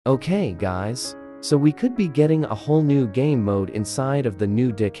Okay guys, so we could be getting a whole new game mode inside of the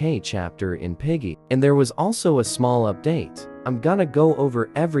new Decay chapter in Piggy. And there was also a small update. I'm gonna go over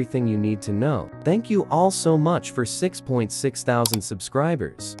everything you need to know. Thank you all so much for 6.6 thousand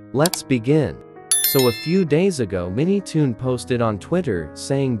subscribers. Let's begin. So a few days ago Minitoon posted on Twitter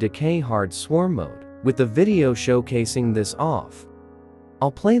saying Decay Hard Swarm Mode, with a video showcasing this off.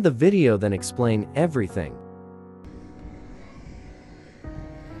 I'll play the video then explain everything.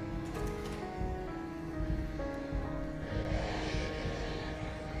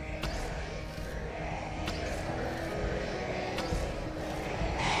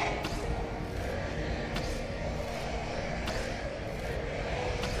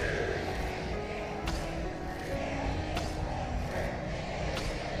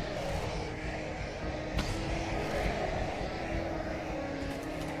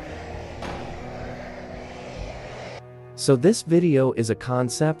 So this video is a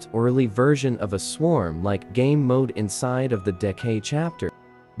concept or early version of a swarm-like game mode inside of the Decay chapter.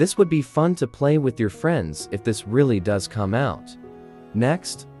 This would be fun to play with your friends if this really does come out.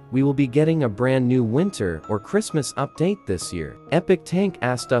 Next, we will be getting a brand new winter or Christmas update this year. Epic Tank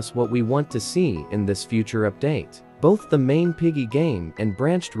asked us what we want to see in this future update. Both the main Piggy game and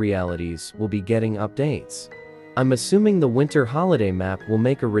branched realities will be getting updates. I'm assuming the winter holiday map will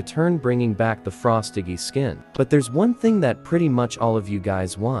make a return, bringing back the Frosty skin. But there's one thing that pretty much all of you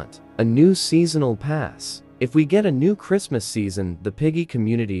guys want: a new seasonal pass. If we get a new Christmas season, the Piggy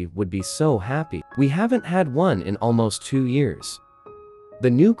community would be so happy. We haven't had one in almost 2 years. The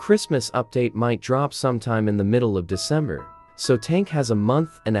new Christmas update might drop sometime in the middle of December, so Tank has a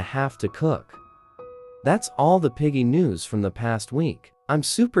month and a half to cook. That's all the Piggy news from the past week. I'm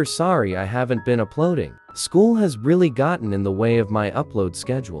super sorry I haven't been uploading. School has really gotten in the way of my upload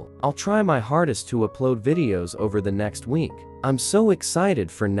schedule. I'll try my hardest to upload videos over the next week. I'm so excited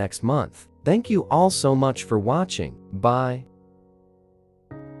for next month. Thank you all so much for watching. Bye.